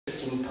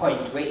interesting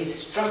point where he's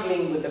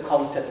struggling with the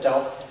concept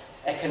of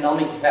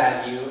economic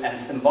value and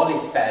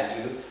symbolic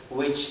value,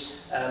 which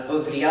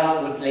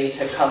Baudrillard would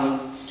later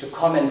come to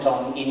comment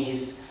on in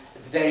his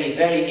very,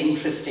 very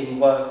interesting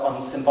work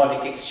on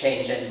symbolic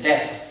exchange and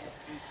death.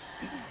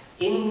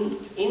 In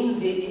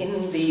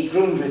the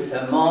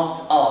Grundrisse,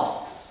 Marx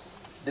asks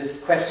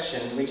this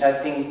question, which I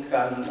think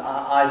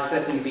I've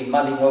certainly been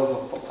mulling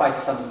over for quite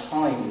some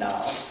time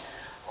now.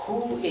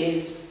 Who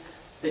is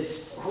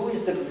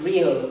the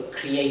real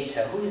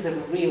creator? Who is the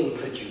real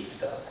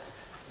producer?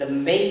 The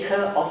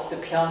maker of the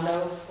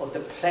piano or the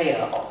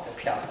player of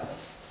the piano?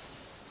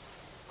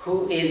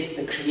 Who is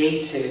the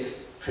creative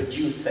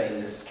producer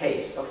in this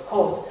case? Of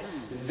course,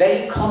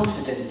 very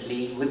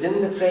confidently,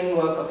 within the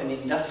framework of an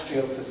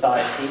industrial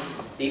society,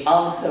 the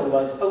answer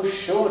was, oh,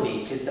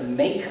 surely it is the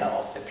maker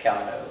of the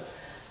piano.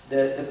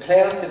 The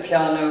player of the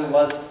piano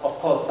was, of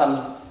course,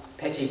 some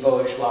petty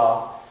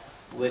bourgeois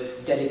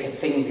with delicate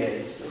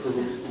fingers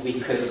who we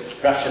could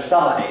brush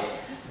aside.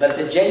 But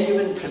the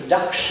genuine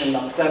production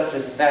of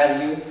surplus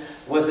value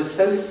was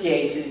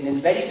associated in a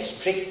very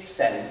strict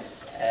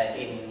sense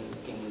in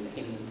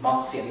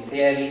Marxian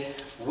theory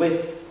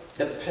with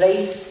the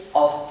place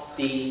of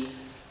the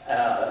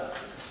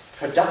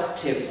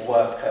productive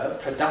worker,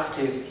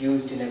 productive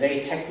used in a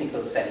very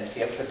technical sense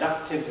here,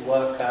 productive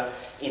worker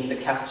in the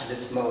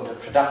capitalist mode of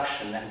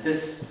production. And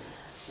this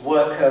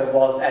worker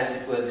was,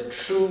 as it were, the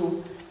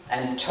true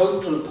and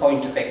total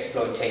point of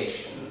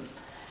exploitation,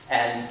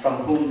 and from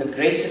whom the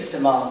greatest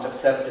amount of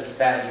surplus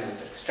value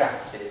is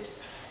extracted.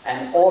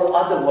 And all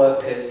other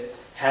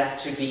workers had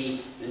to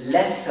be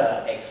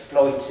lesser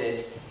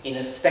exploited in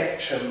a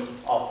spectrum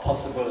of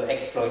possible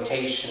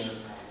exploitation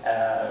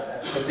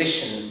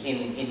positions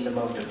in the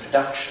mode of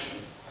production.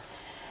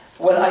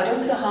 Well, I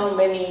don't know how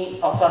many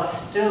of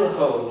us still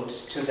hold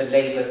to the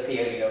labor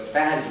theory of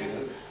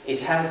value. It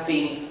has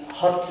been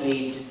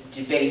hotly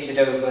debated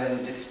over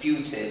and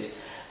disputed,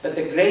 but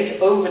the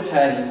great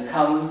overturning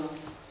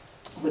comes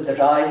with the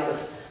rise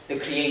of the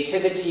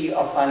creativity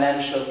of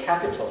financial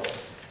capital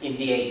in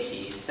the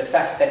 80s, the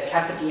fact that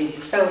capital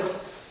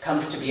itself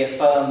comes to be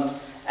affirmed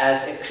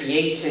as a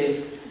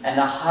creative and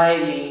a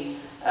highly,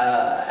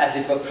 as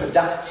it were,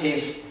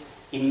 productive,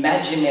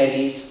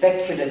 imaginary,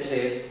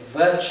 speculative,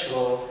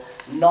 virtual,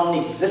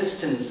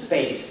 non-existent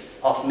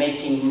space of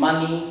making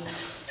money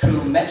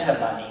through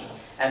meta-money.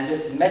 And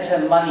this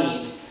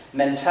meta-moneyed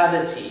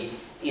mentality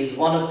is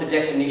one of the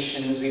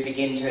definitions we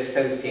begin to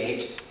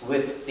associate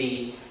with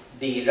the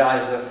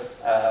rise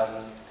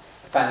of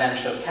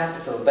financial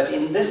capital. But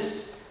in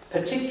this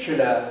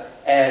particular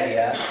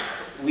area,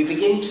 we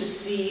begin to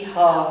see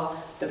how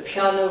the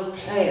piano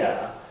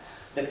player,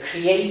 the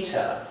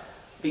creator,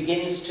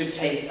 begins to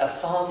take a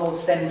far more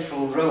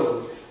central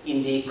role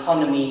in the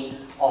economy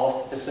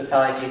of the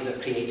societies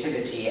of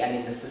creativity and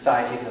in the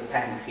societies of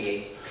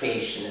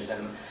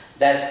pan-creationism.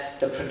 That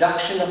the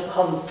production of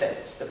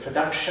concepts, the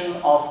production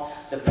of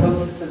the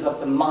processes of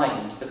the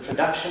mind, the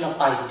production of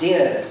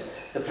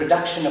ideas, the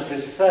production of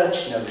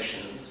research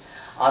notions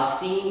are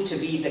seen to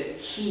be the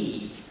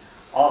key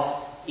of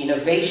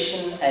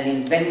innovation and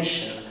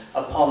invention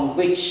upon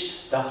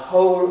which the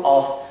whole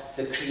of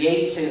the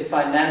creative,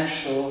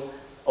 financial,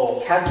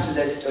 or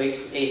capitalist or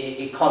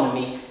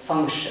economy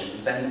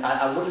functions. And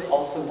I would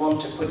also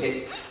want to put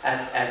it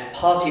as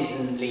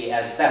partisanly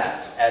as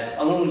that, as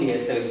only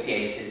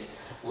associated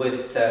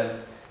with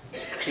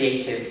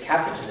creative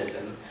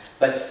capitalism,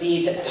 but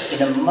see it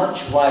in a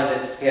much wider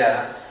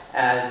sphere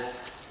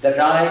as the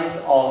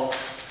rise of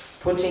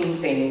putting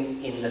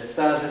things in the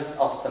service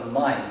of the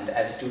mind,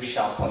 as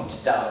Duchamp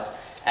pointed out.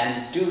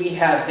 And do we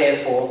have,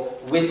 therefore,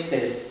 with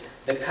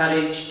this, the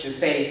courage to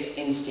face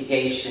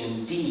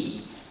instigation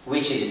D,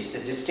 which is the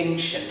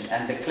distinction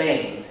and the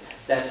claim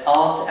that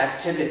art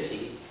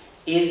activity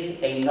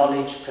is a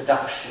knowledge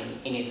production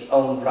in its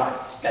own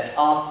right, that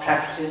art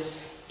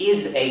practice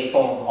is a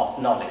form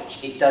of knowledge.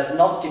 It does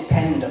not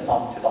depend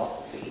upon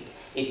philosophy.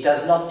 It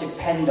does not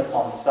depend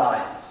upon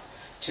science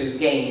to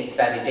gain its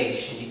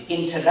validation. It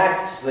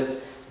interacts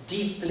with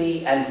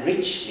deeply and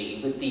richly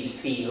with these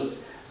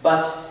fields,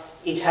 but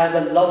it has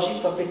a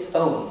logic of its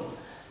own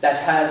that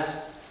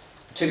has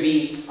to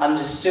be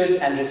understood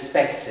and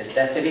respected,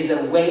 that there is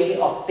a way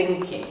of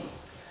thinking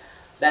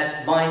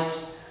that might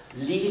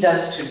lead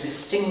us to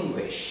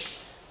distinguish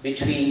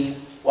between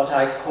what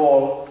I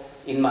call,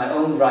 in my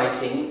own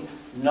writing,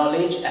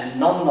 knowledge and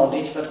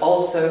non-knowledge, but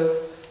also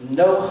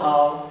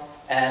know-how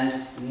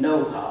and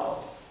know-how.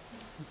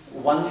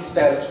 One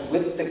spelled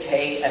with the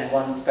K and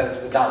one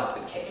spelled without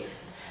the K.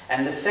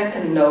 And the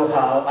second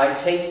know-how I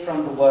take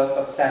from the work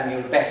of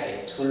Samuel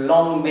Beckett, who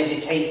long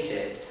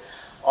meditated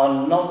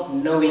on not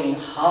knowing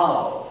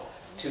how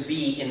to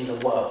be in the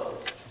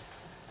world,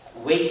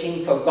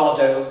 waiting for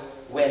Godot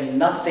when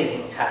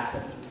nothing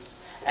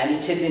happens. And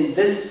it is in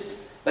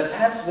this, but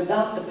perhaps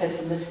without the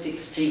pessimistic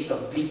streak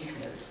of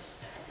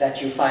bleakness that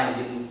you find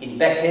in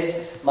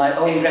Beckett. My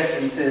own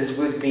references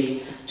would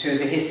be to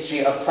the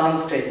history of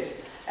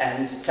Sanskrit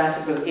and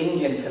classical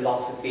Indian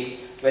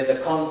philosophy, where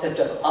the concept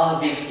of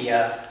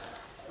avidya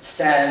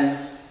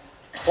stands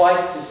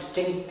quite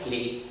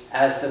distinctly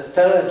as the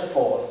third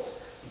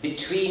force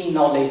between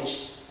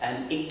knowledge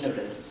and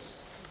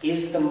ignorance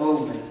is the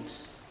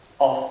moment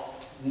of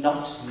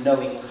not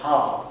knowing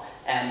how,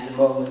 and the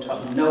moment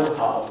of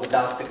know-how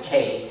without the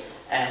K,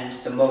 and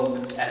the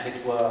moment, as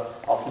it were,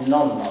 of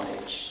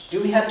non-knowledge.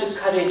 Do we have the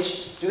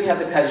courage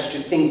to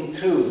think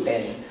through,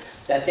 then,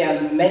 that there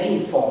are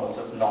many forms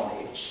of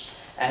knowledge,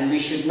 and we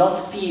should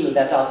not feel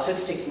that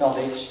artistic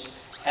knowledge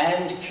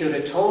and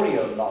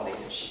curatorial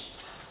knowledge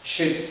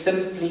should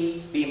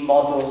simply be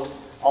modeled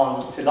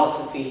on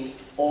philosophy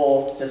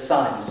or the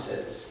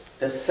sciences.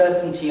 The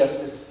certainty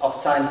of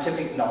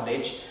scientific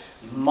knowledge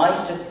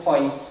might at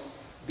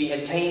points be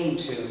attained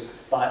to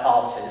by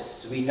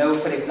artists. We know,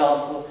 for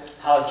example,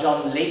 how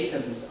John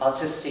Latham's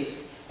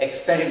artistic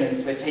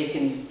experiments were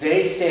taken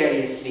very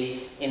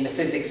seriously in the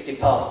physics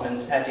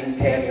department at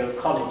Imperial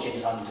College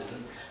in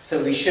London.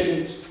 So we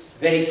shouldn't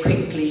very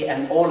quickly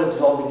and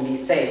all-absorbingly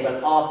say,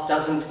 well, art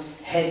doesn't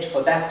head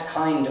for that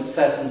kind of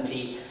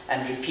certainty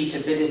and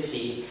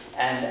repeatability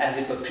and, as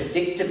it were,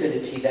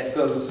 predictability that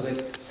goes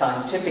with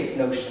scientific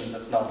notions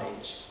of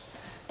knowledge.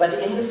 But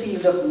in the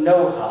field of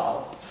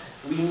know-how,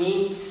 we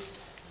need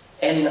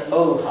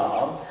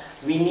know-how,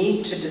 we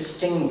need to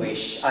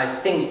distinguish, I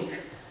think,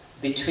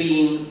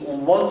 between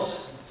what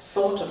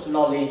sort of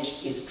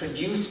knowledge is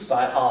produced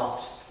by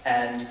art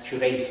and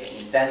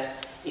curating,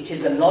 that it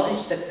is a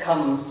knowledge that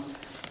comes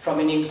from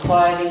an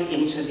inquiry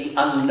into the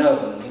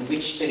unknown, in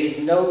which there is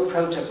no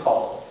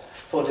protocol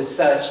for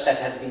research that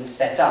has been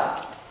set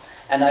up.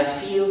 And I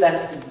feel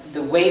that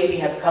the way we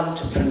have come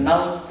to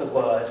pronounce the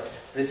word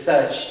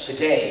research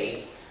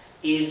today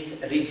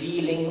is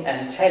revealing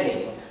and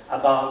telling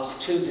about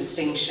two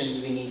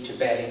distinctions we need to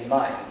bear in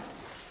mind.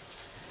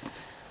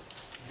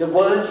 The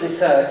word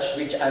research,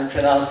 which I'm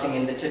pronouncing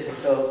in the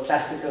typical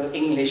classical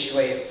English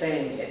way of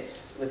saying it,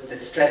 with the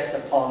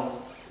stress upon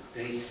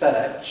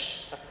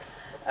research,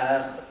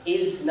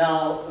 is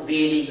now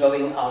really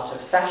going out of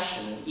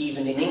fashion,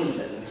 even in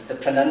England. The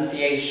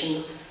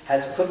pronunciation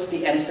has put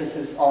the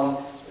emphasis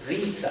on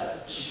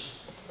research.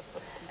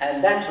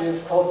 And that we,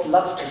 of course,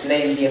 love to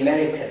blame the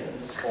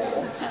Americans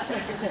for,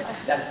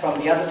 that from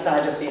the other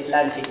side of the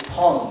Atlantic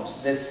pond,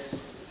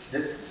 this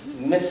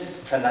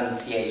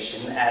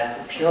mispronunciation, as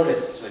the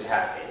purists would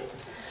have it.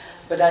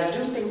 But I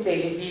do think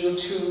they reveal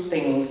two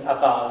things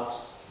about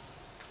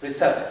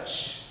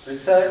research.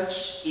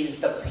 Research is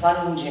the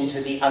plunge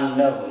into the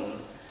unknown.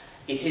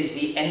 It is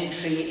the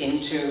entry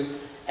into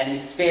an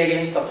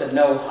experience of the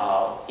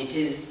know-how. It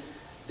is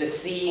the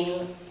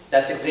seeing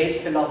that the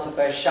great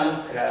philosopher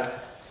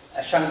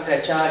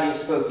Shankaracharya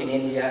spoke in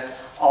India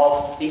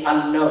of the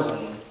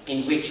unknown,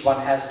 in which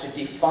one has to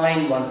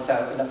define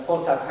oneself. And of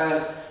course I've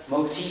heard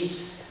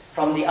motifs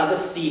from the other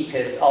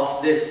speakers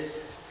of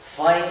this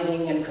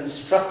finding and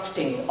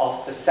constructing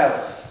of the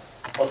self,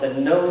 or the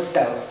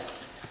no-self,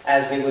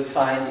 as we would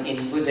find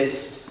in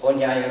Buddhist or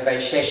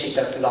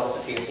Nyaya-Vaisheshika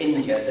philosophy of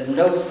India, the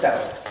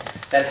no-self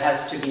that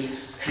has to be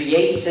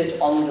created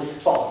on the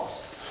spot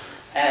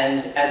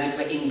and, as it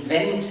were,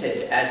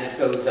 invented as it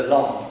goes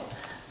along.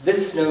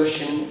 This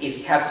notion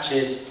is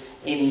captured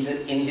in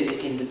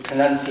the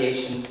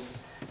pronunciation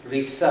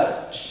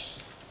research.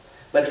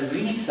 But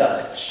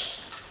research,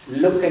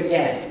 look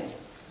again,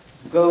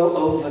 go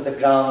over the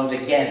ground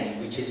again,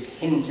 which is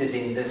hinted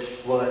in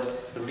this word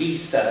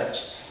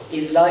research,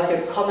 is like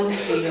a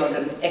commentary or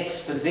an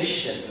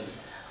exposition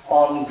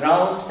on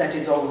ground that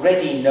is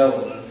already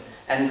known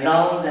and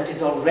ground that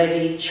is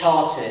already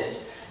charted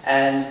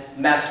and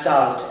mapped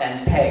out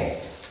and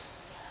pegged.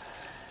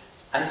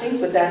 I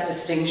think with that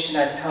distinction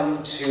I've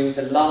come to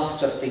the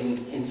last of the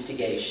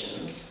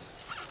instigations.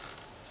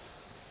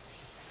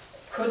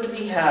 Could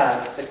we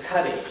have the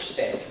courage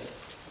then,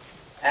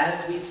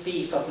 as we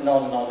speak of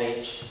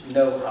non-knowledge,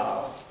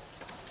 know-how,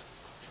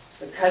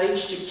 the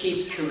courage to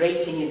keep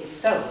curating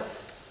itself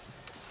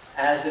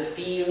as a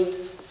field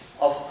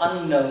of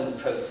unknown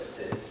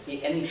processes,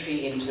 the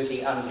entry into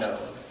the unknown,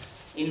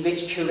 in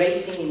which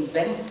curating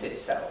invents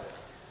itself,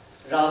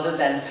 rather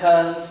than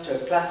turns to a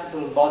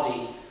classical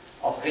body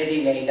of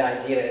ready-made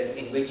ideas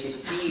in which it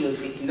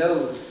feels it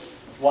knows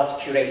what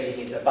curating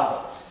is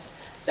about.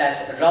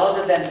 That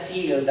rather than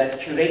feel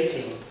that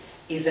curating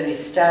is an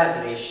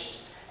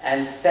established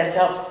and set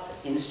up,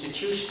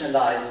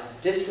 institutionalized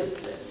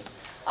discipline,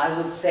 I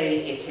would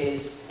say it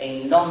is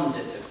a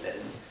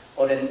non-discipline,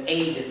 or an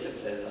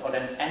a-discipline, or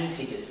an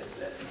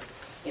anti-discipline,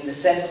 in the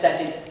sense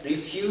that it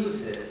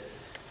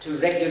refuses to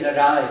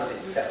regularize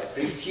itself,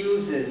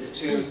 refuses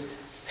to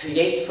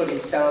create for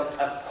itself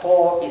a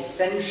core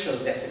essential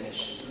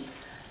definition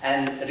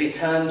and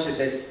return to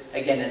this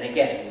again and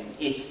again.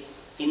 It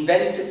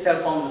invents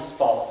itself on the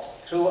spot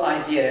through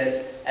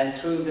ideas and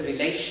through the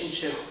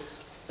relationship,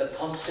 the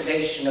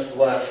constellation of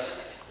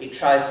works it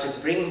tries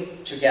to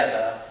bring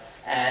together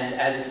and,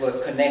 as it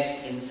were,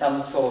 connect in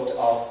some sort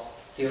of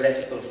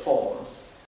theoretical form.